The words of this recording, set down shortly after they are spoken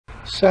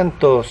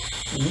Santos.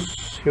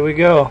 Here we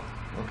go.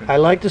 Okay. I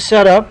like the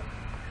setup.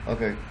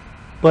 Okay.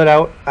 But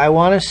I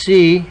want to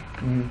see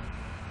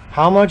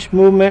how much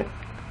movement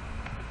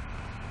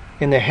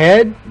in the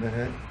head,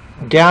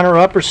 down or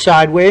up or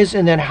sideways,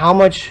 and then how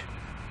much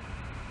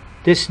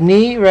this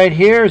knee right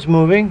here is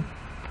moving.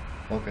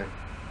 Okay.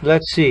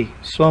 Let's see.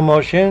 Slow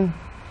motion.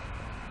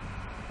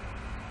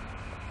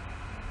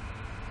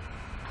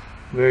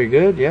 Very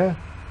good, yeah.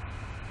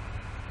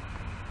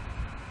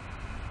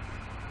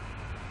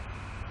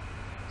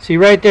 See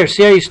right there,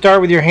 see how you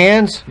start with your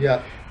hands?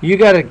 Yeah. You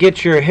got to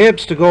get your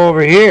hips to go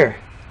over here.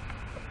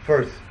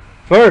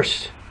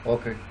 First.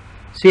 Okay.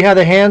 See how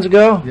the hands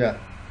go? Yeah.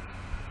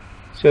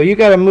 So you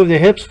got to move the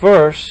hips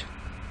first,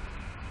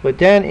 but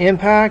then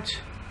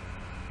impact.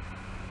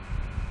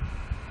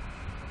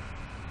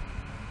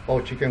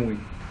 Oh, chicken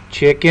wing.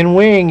 Chicken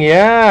wing,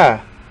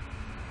 yeah.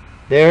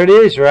 There it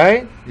is,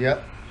 right?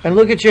 Yeah. And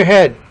look at your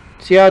head.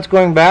 See how it's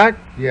going back?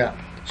 Yeah.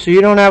 So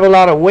you don't have a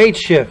lot of weight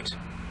shift.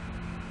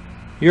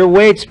 Your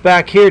weight's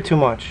back here too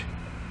much.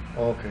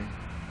 Okay.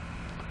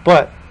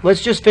 But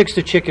let's just fix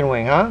the chicken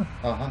wing, huh?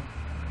 Uh-huh.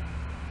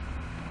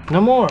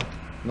 No more.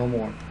 No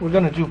more. We're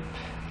going to do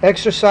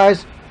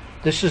exercise.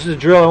 This is the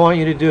drill I want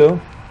you to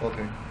do.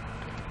 Okay.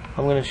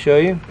 I'm going to show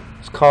you.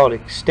 It's called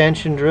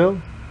extension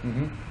drill.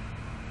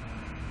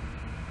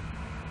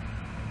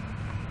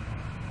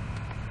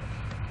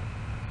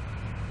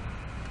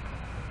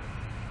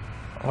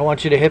 I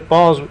want you to hit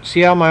balls.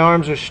 See how my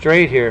arms are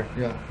straight here?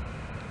 Yeah.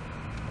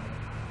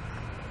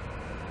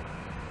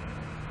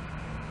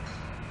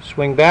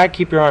 Swing back,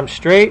 keep your arms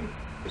straight.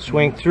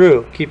 Swing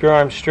through, keep your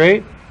arms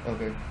straight.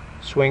 Okay.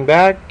 Swing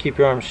back, keep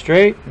your arms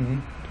straight.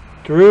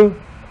 Through,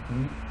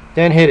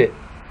 then hit it.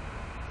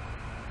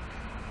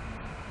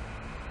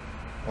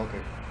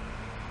 Okay.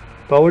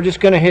 But we're just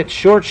going to hit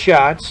short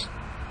shots.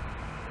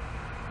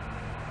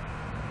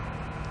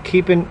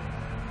 Keeping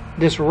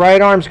this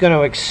right arm's going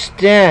to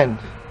extend.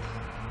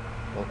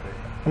 Okay.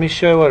 Let me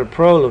show you what a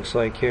pro looks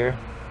like here.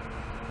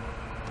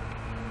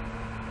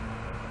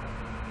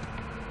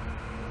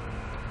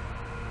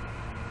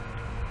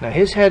 Now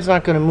his head's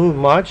not going to move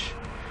much,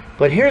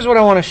 but here's what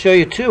I want to show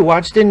you too.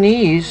 Watch the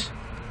knees.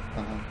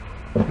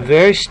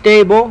 Very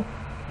stable,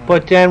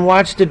 but then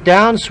watch the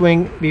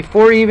downswing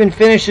before he even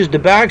finishes the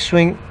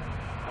backswing.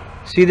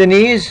 See the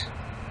knees?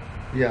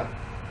 Yeah.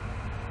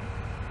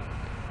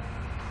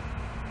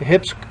 The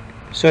hips.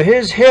 So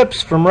his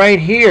hips from right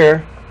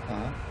here,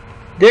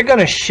 they're going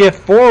to shift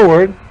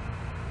forward.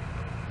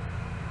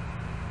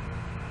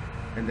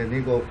 And then they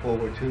go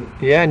forward too.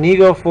 Yeah, knee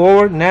go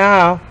forward.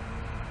 Now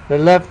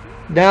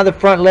the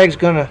front leg's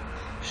going to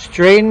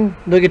straighten.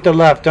 Look at the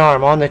left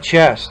arm on the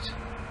chest.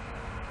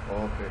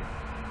 Okay.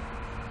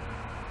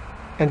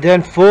 And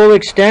then full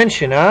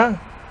extension, huh?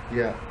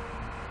 Yeah.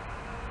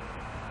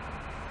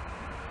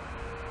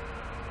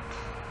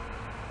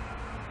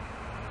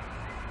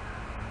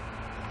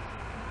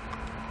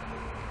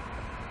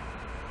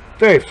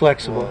 Very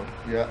flexible. Well,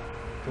 yeah.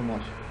 Too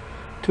much.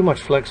 Too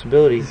much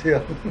flexibility.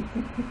 Yeah.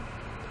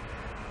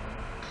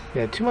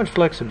 Yeah, too much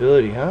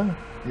flexibility, huh?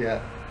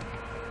 Yeah.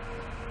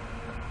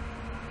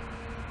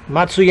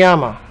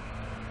 Matsuyama.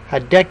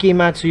 Hideki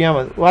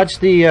Matsuyama. Watch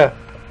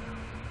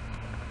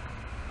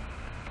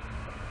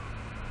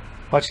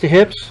the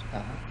hips.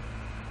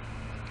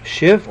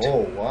 Shift.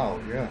 Oh, wow,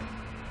 yeah.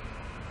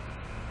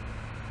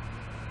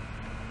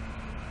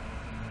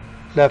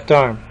 Left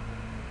arm.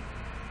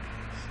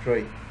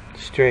 Straight.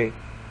 Straight.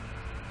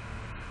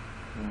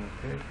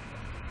 Okay.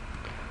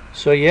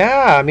 So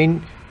yeah, I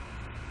mean,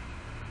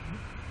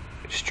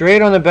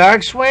 straight on the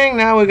backswing.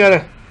 Now we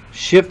gotta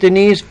shift the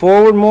knees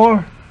forward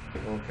more.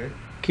 Okay.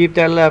 Keep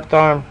that left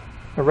arm,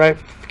 right.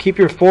 Keep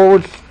your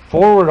forward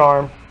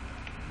arm,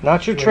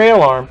 not your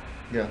trail arm.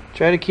 Yeah.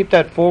 Try to keep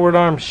that forward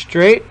arm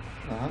straight.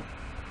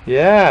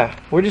 Yeah.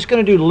 We're just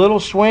gonna do little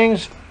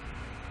swings,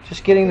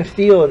 just getting the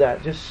feel of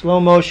that. Just slow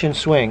motion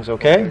swings,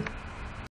 okay?